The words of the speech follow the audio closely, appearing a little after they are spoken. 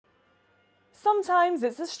Sometimes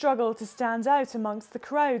it's a struggle to stand out amongst the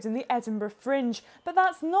crowd in the Edinburgh Fringe, but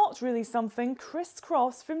that's not really something Chris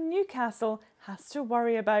Cross from Newcastle has to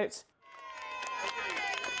worry about.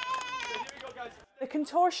 The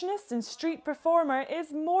contortionist and street performer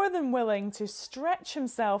is more than willing to stretch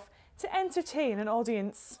himself to entertain an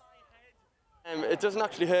audience. It doesn't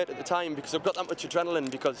actually hurt at the time because I've got that much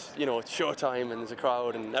adrenaline because, you know, it's showtime and there's a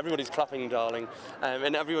crowd and everybody's clapping, darling,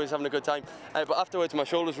 and everybody's having a good time. But afterwards my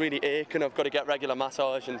shoulders really ache and I've got to get regular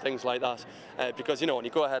massage and things like that because, you know, when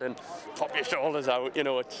you go ahead and pop your shoulders out, you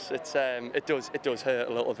know, it does hurt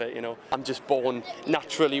a little bit, you know. I'm just born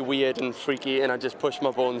naturally weird and freaky and I just push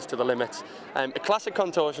my bones to the limits. A classic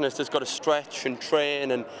contortionist has got to stretch and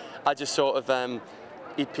train, and I just sort of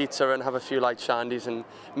eat pizza and have a few light shandies and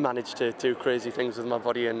manage to do crazy things with my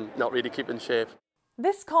body and not really keep in shape.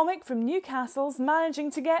 This comic from Newcastle's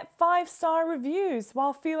managing to get 5-star reviews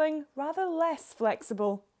while feeling rather less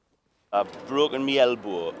flexible. I've broken my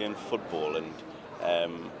elbow in football and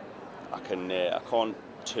I can't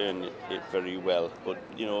turn it very well, but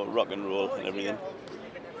you know, rock and roll and everything.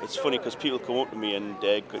 It's funny because people come up to me and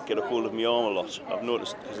get a hold of my arm a lot. I've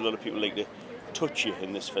noticed because a lot of people like to touch you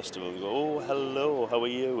in this festival and go, oh, hello, how are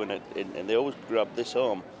you? And they always grab this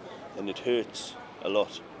arm and it hurts a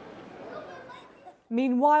lot.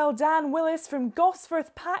 Meanwhile, Dan Willis from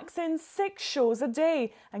Gosforth packs in 6 shows a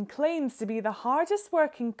day and claims to be the hardest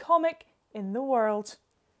working comic in the world.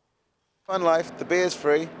 Fun life, the beer's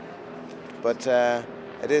free, but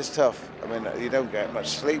it is tough. I mean, you don't get much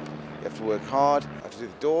sleep, you have to work hard. I have to do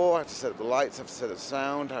the door, I have to set up the lights, I have to set up the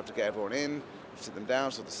sound, I have to get everyone in, sit them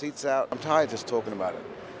down, sort the seats out. I'm tired just talking about it.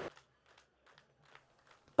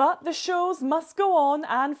 But the shows must go on,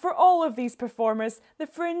 and for all of these performers, the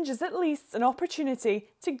Fringe is at least an opportunity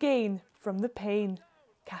to gain from the pain.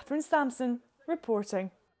 Catherine Sampson reporting.